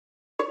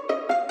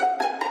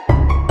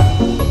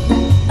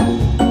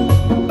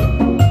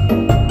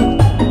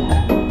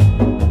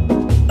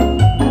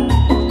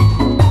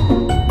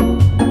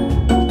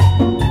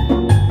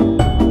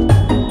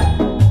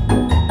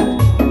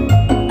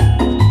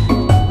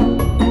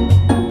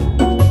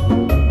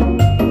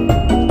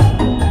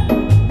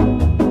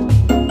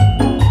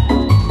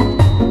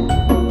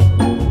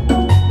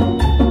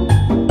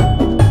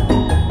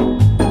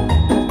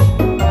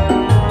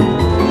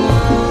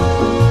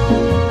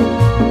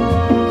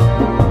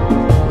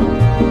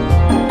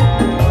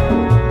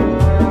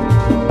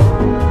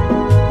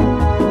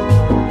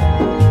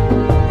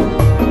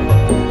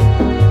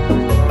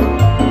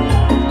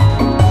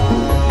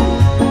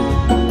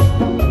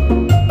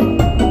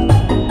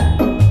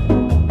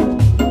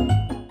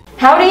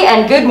Howdy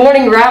and good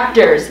morning,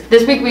 Raptors.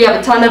 This week we have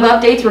a ton of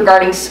updates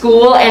regarding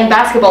school and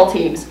basketball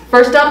teams.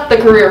 First up, the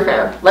career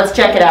fair. Let's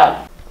check it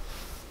out.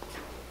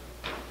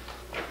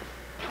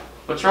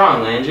 What's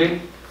wrong,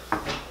 Landry?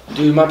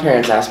 Dude, my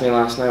parents asked me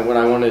last night what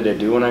I wanted to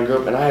do when I grew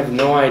up, and I have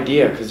no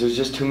idea because there's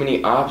just too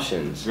many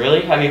options.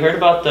 Really? Have you heard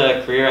about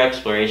the Career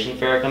Exploration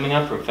Fair coming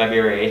up from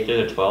February 8th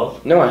through the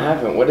 12th? No, I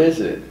haven't. What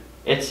is it?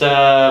 It's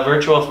a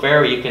virtual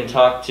fair where you can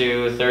talk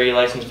to 30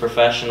 licensed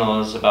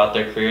professionals about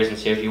their careers and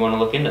see if you want to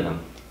look into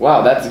them.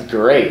 Wow, that's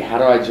great. How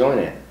do I join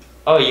it?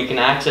 Oh, you can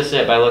access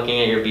it by looking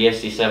at your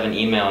BSD7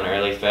 email in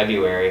early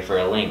February for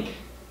a link.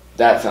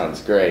 That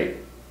sounds great.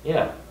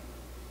 Yeah.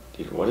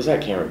 Dude, what is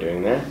that camera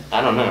doing there?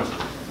 I don't know.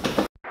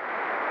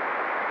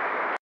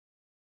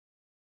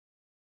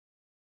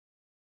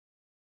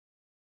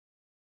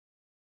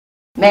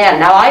 Man,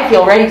 now I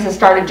feel ready to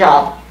start a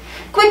job.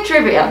 Quick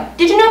trivia.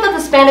 Did you know that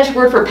the Spanish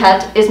word for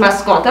pet is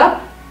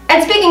mascota?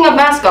 And speaking of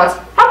mascots,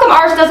 how come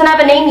ours doesn't have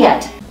a name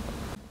yet?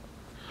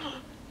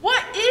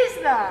 What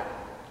is that?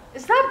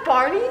 Is that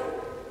Barney?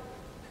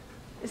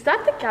 Is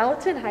that the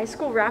Gallatin High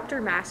School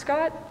Raptor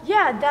mascot?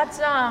 Yeah, that's,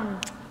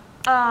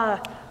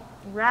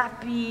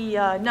 Rappy,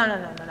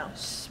 no.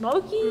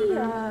 Smokey,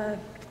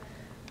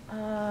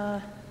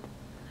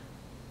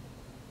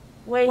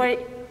 wait,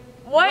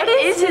 what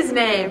is his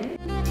name?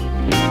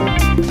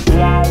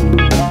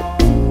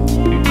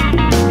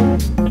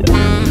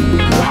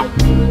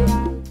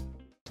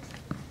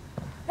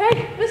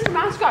 Hey, Mr.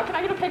 Mascot, can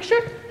I get a picture?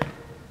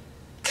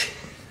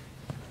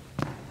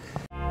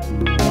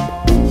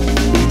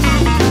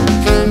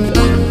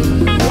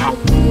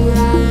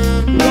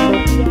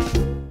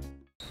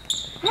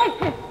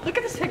 Hey, look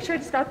at this picture.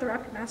 It's got the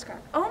Raptor mascot.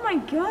 Oh my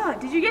god,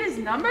 did you get his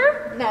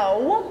number?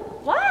 No.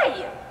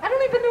 Why? I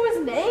don't even know his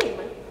name.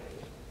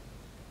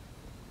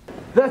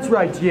 That's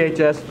right,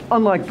 THS.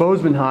 Unlike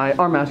Bozeman High,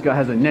 our mascot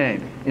has a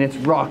name, and it's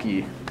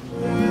Rocky.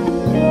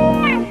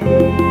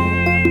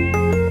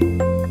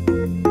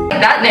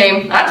 That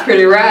name, that's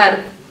pretty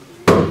rad.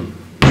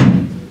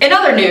 In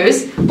other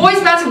news, boys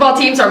basketball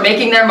teams are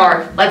making their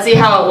mark. Let's see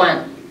how it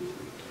went.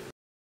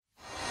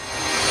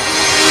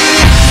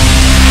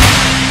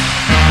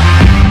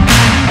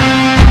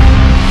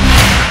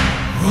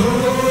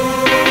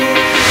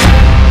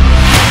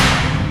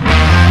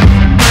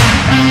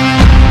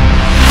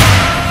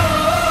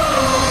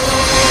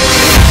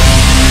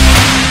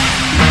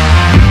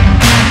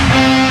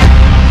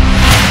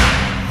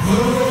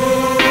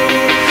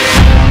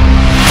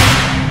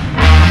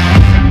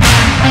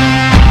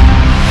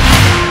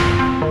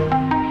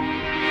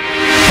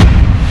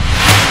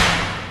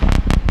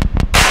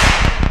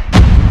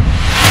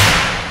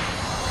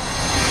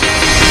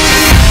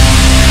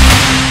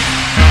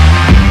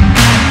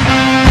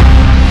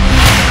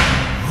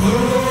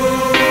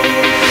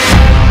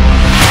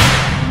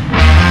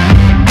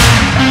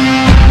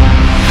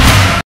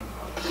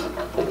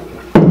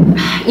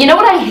 You know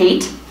what I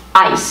hate?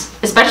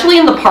 Ice, especially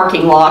in the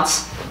parking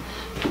lots.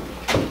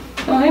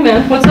 Oh, hey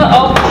man, what's up?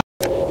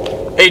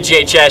 Oh. Hey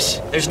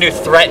GHS, there's a new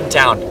threat in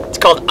town. It's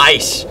called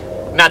ice.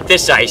 Not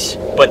this ice,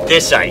 but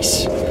this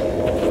ice.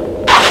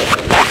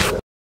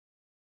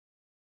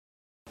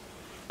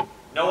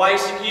 No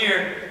ice in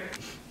here.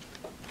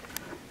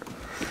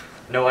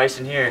 No ice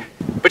in here.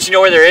 But you know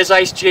where there is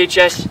ice,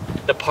 GHS?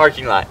 The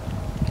parking lot.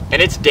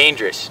 And it's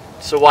dangerous,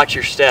 so watch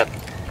your step.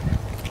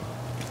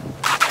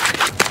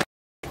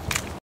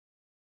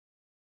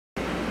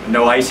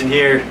 No ice in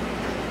here.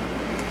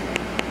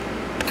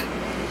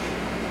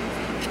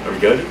 Are we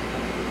good?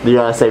 You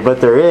gotta say, but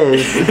there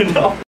is.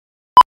 No.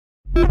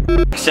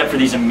 Except for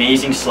these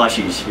amazing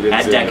slushies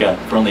at Deca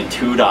for only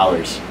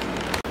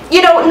 $2.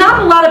 You know,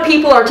 not a lot of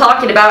people are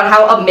talking about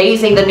how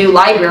amazing the new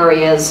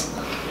library is.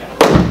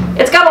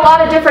 It's got a lot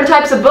of different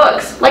types of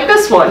books, like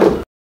this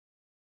one.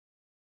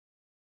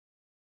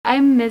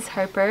 I'm Ms.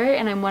 Harper,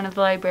 and I'm one of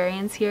the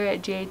librarians here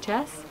at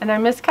GHS. And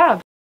I'm Ms.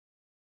 Cobb.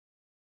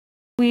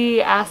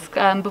 We ask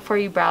before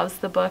you browse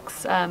the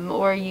books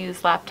or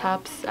use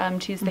laptops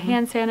to use the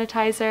hand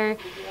sanitizer.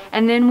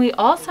 And then we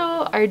also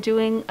are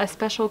doing a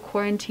special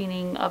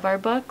quarantining of our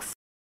books.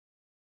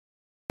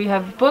 We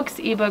have books,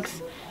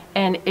 ebooks,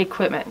 and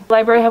equipment.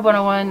 Library Hub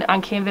 101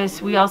 on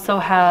Canvas. We also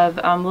have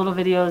little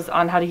videos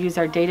on how to use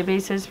our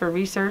databases for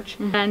research.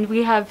 And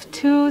we have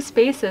two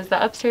spaces,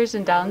 the upstairs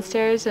and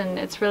downstairs, and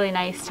it's really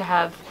nice to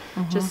have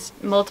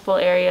just multiple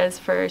areas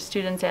for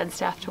students and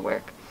staff to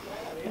work.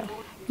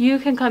 You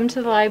can come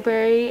to the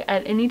library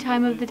at any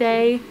time of the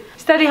day.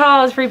 Study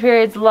halls, free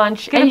periods,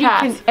 lunch, and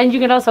you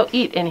can also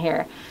eat in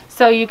here.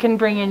 So you can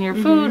bring in your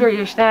food or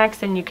your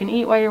snacks and you can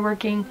eat while you're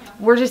working.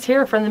 We're just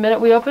here from the minute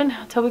we open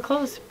till we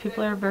close.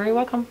 People are very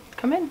welcome.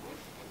 Come in.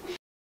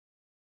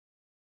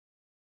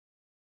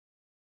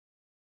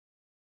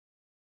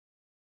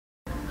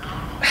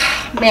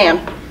 Man,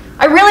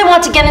 I really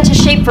want to get into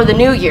shape for the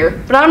new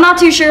year, but I'm not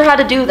too sure how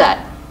to do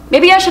that.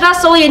 Maybe I should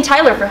ask Sully and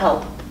Tyler for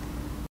help.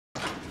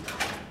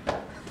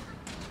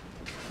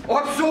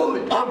 I'm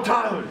Sully. I'm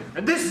Tyler.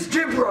 And this is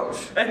Jim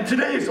Rose. And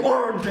today is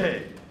Arm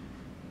Day.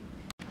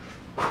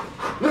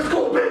 Let's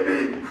go,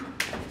 baby!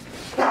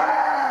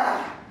 Ah!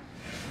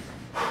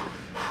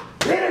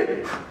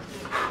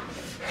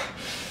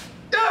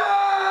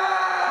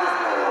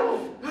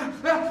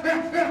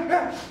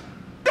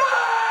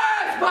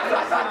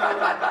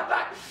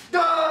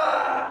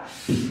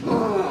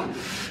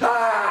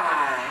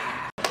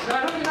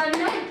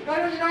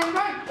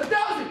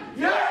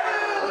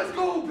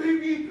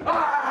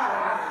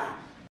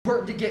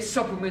 get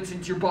supplements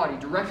into your body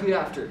directly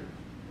after.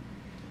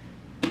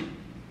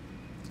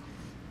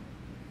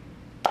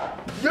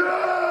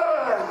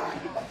 Yeah!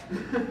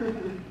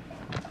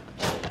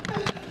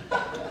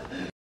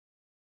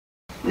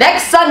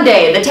 Next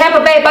Sunday, the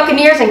Tampa Bay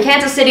Buccaneers and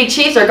Kansas City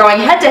Chiefs are going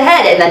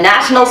head-to-head in the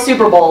National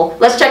Super Bowl.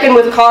 Let's check in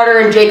with Carter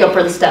and Jacob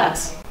for the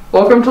stats.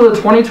 Welcome to the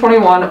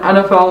 2021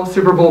 NFL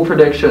Super Bowl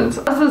predictions.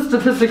 As the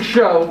statistics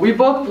show, we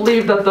both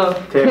believe that the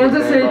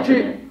Kansas City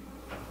Chiefs...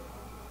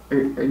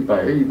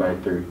 By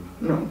 3.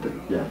 No,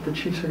 the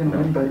Chiefs are going to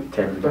win by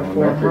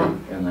 4.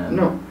 And then,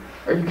 no,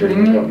 are you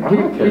kidding me?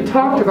 We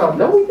talked about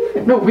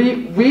this. No,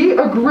 we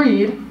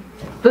agreed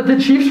that the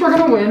Chiefs were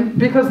going to win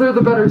because they're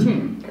the better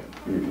team.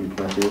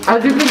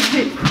 As you can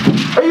see,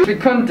 we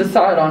couldn't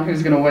decide on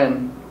who's going to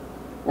win.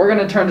 We're going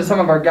to turn to some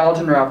of our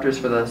Gallatin Raptors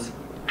for this.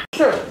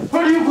 Sure.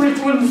 Who do you believe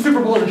to win the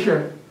Super Bowl this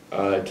year?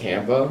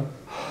 Tampa.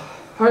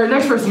 Alright,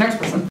 next person.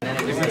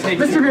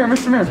 Mr.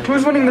 Mir,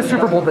 who's winning the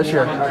Super Bowl this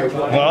year?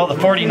 Well, the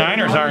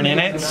 49ers aren't in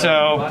it,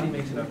 so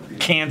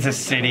Kansas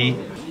City.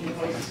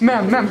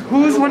 Ma'am,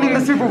 who's winning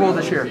the Super Bowl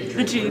this year?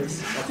 The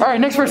Chiefs.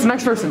 Alright, next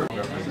person.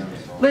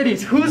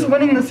 Ladies, who's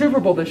winning the Super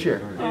Bowl this year?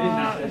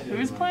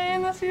 Who's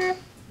playing this year?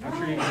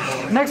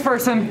 Next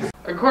person.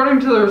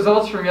 According to the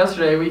results from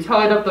yesterday, we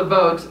tallied up the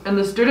votes, and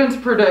the students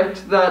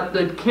predict that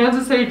the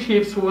Kansas City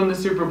Chiefs will win the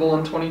Super Bowl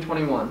in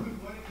 2021.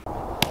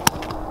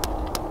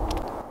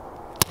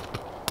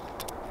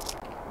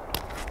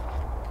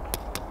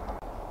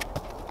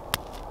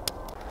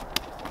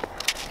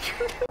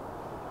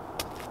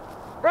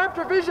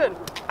 Raptor Vision,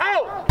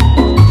 out!